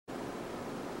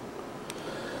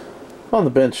On the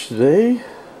bench today,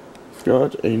 I've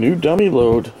got a new dummy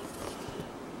load.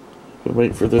 Been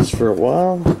waiting for this for a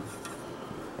while.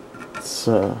 It's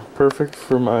perfect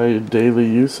for my daily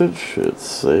usage.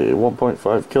 It's a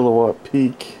 1.5 kilowatt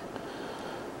peak,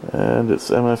 and it's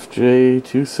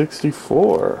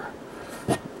MFJ-264.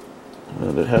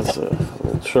 And it has a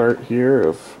little chart here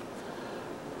of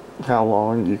how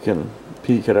long you can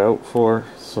peak it out for.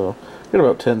 So, get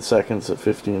about 10 seconds at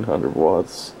 1500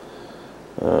 watts.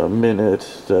 A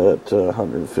minute at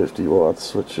 150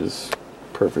 watts, which is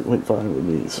perfectly fine with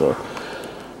me. So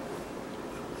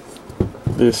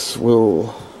this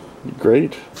will be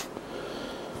great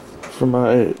for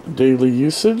my daily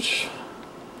usage.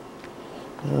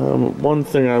 One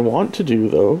thing I want to do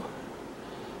though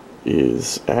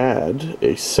is add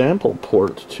a sample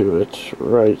port to it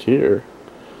right here,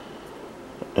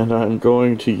 and I'm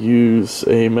going to use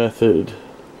a method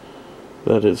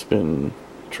that has been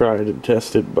tried and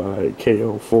tested by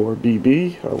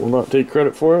KO4BB. I will not take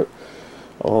credit for it.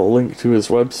 I'll link to his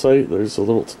website. There's a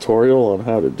little tutorial on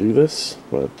how to do this,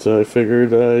 but I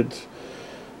figured I'd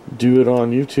do it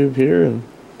on YouTube here and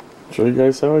show you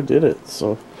guys how I did it.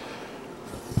 So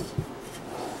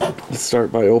let's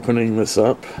start by opening this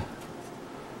up,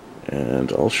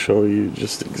 and I'll show you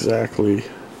just exactly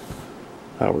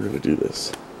how we're going to do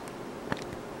this.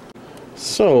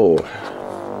 So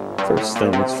first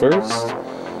things first,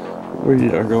 we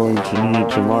are going to need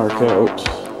to mark out,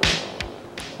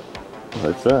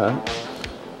 like that,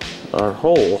 our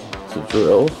hole to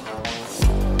drill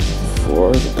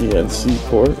for the DNC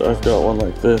port. I've got one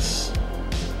like this,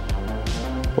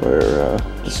 where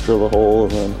just drill a hole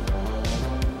and then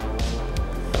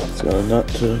it's got a nut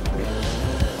to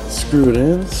screw it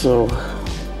in, so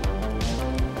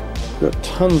got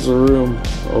tons of room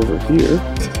over here.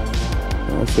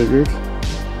 I figured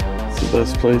it's the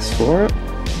best place for it.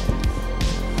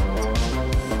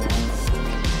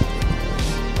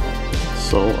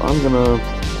 So I'm gonna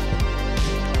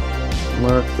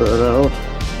mark that out,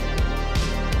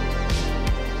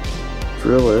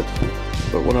 drill it,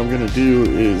 but what I'm gonna do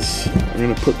is I'm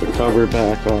gonna put the cover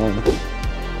back on,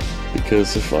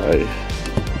 because if I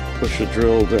push a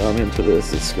drill down into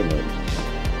this, it's gonna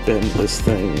bend this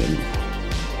thing, and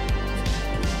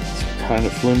it's kind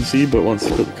of flimsy, but once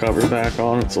you put the cover back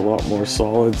on, it's a lot more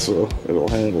solid, so it'll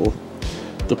handle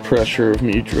the pressure of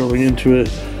me drilling into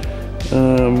it.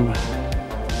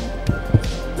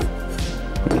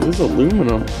 It is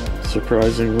aluminum,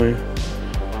 surprisingly,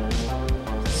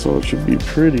 so it should be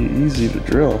pretty easy to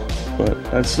drill, but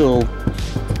I still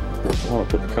want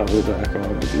to put the cover back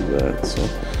on to do that,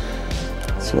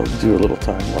 so I'll do a little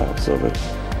time lapse of it.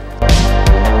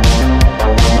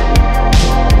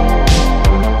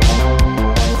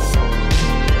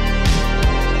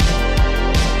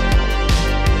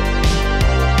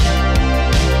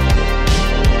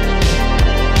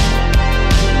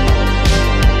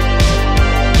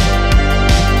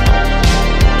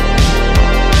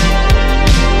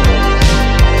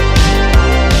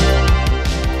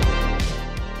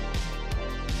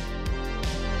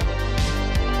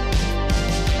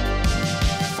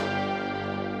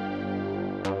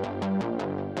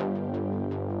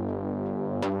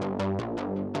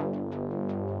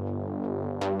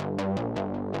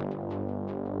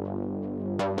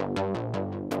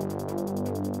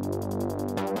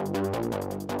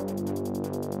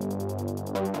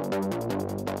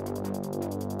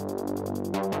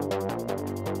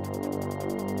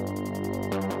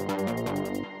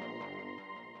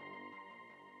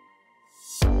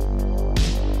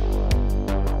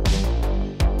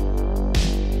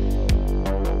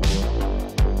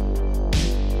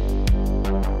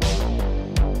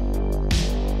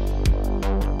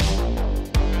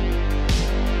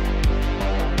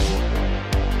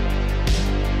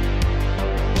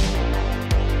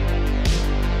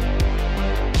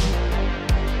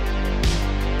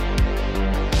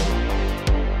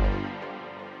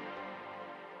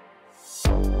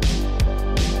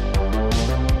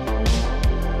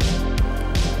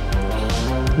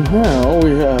 Now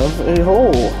we have a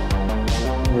hole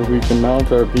where we can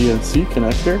mount our BNC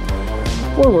connector,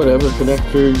 or whatever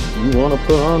connector you want to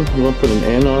put on. You want to put an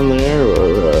N on there,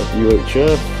 or a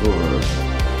UHF, or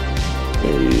a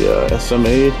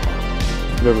SMA,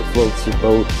 whatever floats your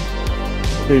boat.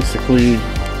 Basically,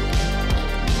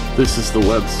 this is the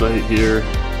website here.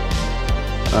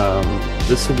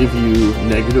 This will give you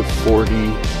negative 40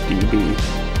 dB,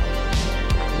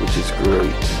 which is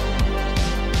great.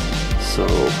 So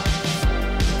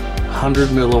 100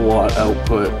 milliwatt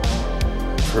output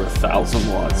for 1000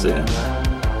 watts in,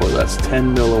 or that's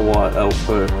 10 milliwatt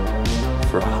output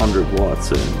for 100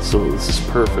 watts in. So this is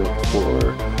perfect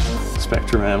for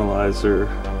spectrum analyzer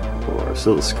or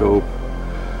oscilloscope,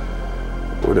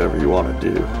 whatever you want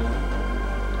to do.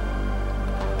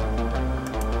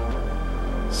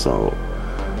 So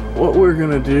what we're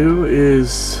going to do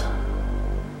is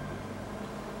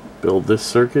build this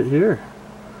circuit here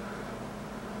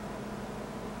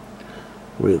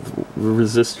with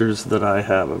resistors that I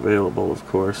have available, of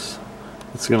course.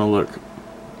 It's going to look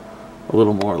a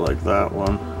little more like that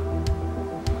one.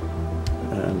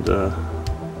 And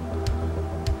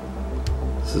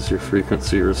this is your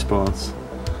frequency response.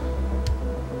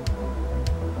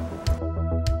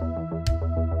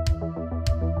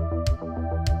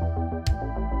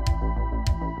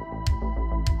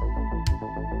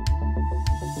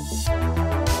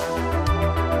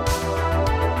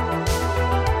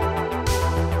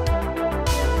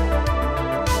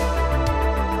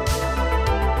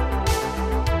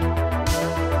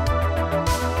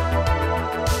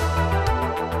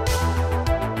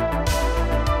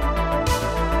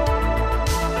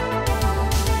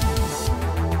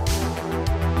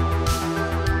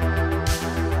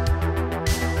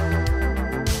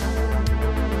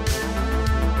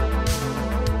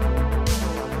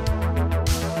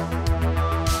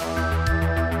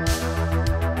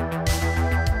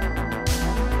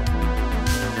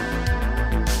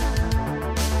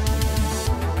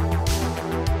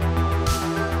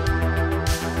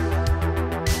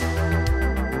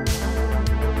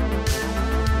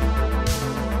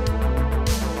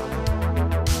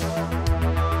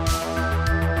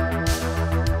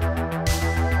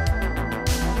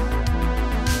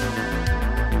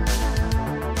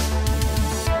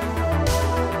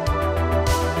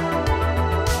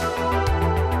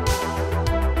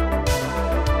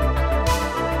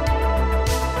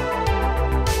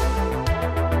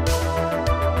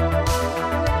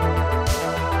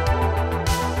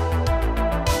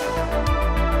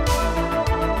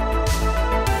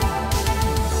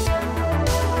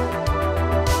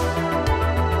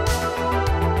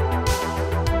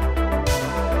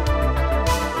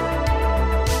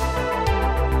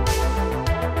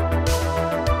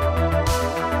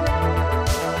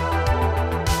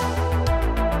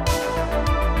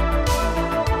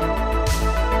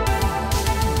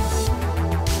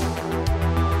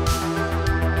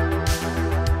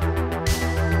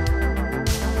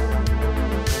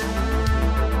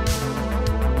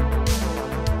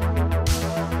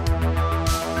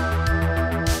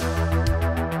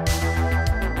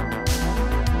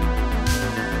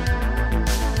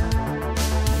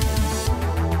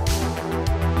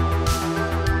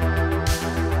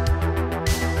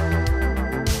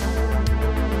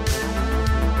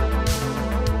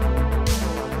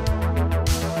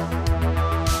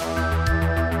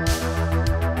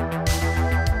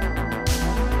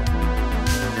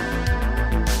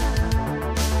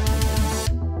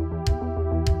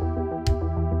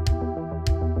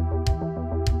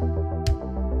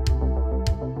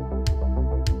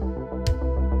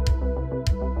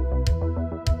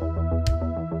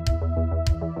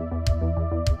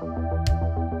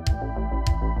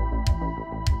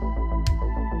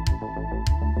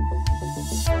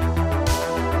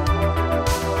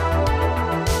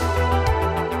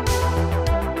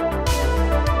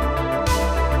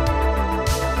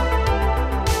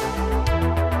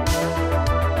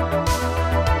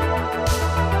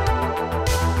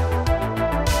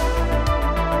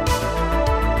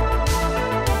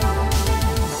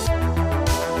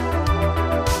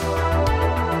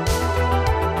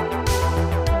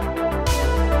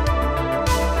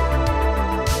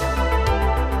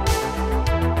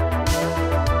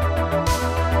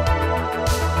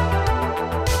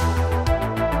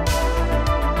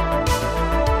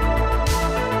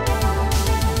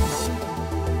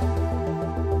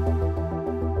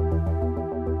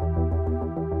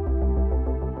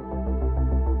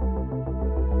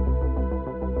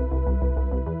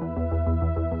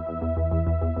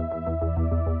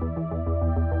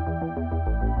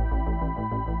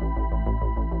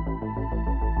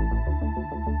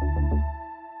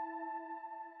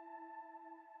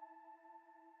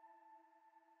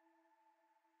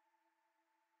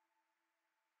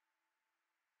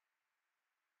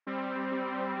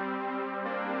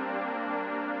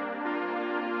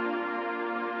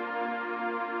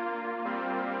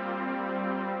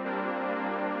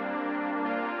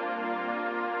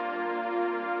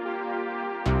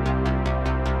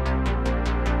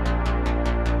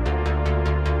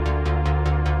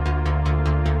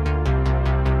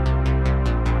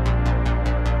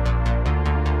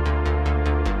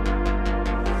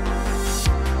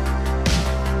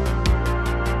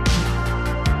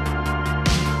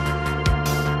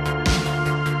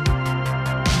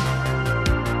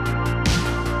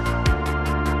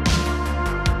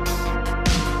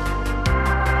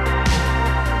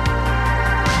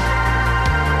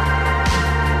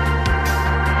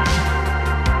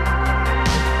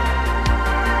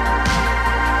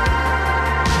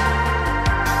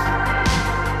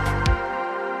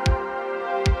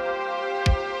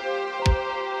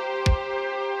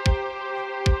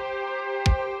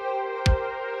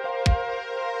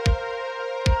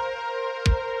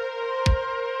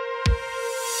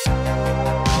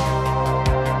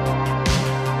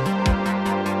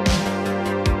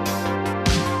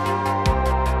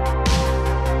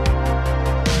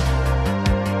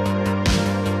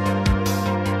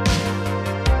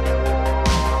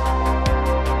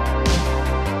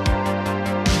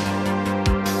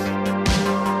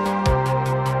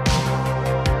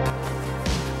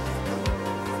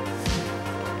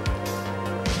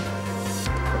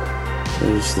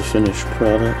 There's the finished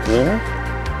product there.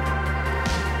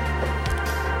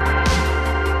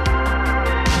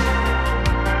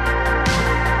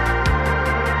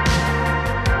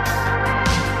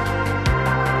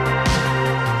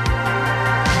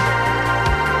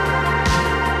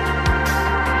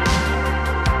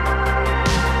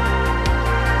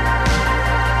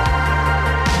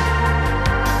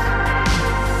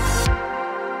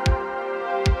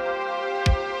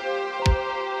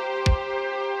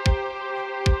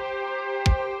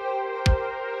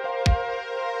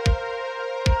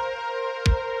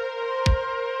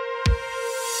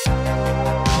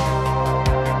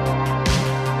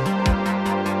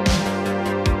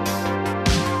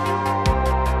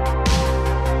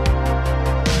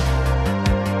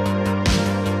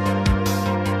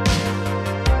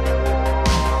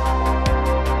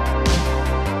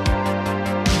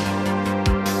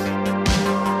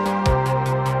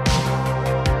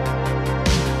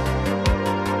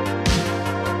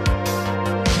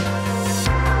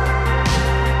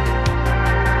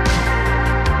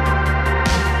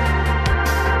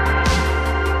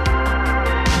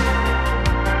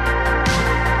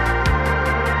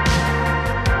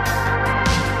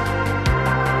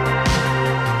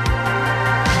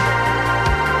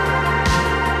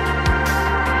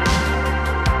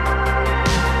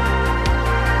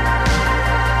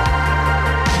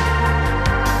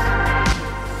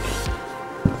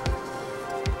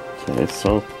 Okay,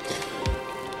 so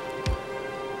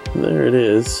there it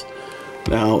is.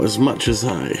 Now, as much as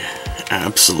I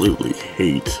absolutely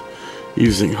hate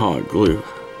using hot glue,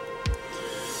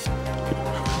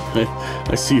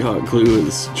 I see hot glue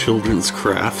as children's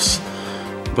crafts,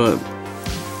 but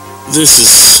this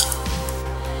is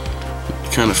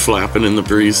kind of flapping in the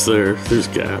breeze there. There's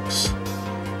gaps,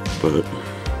 but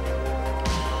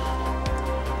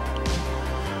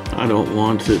I don't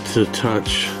want it to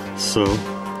touch, so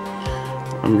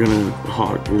I'm gonna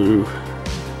hot glue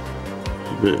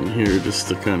a bit in here just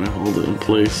to kind of hold it in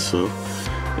place so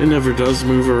it never does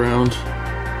move around.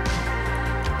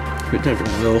 It never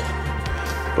will,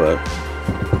 but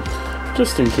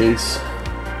just in case,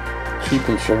 cheap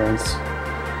insurance.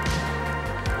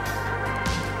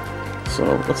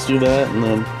 So let's do that and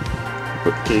then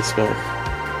put the case back.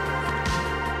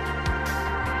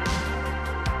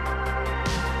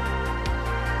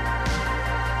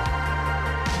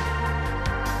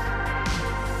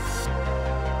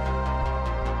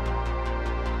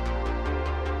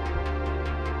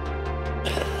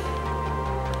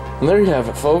 And there you have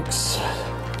it, folks.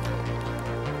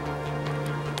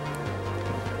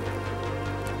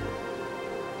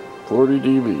 $40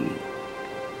 dB.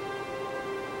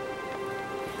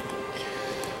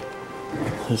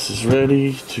 This is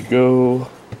ready to go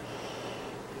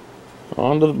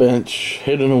onto the bench,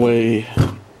 hidden away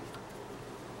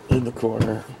in the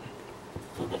corner.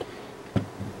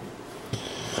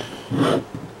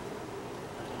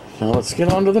 Now let's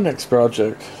get on to the next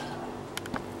project.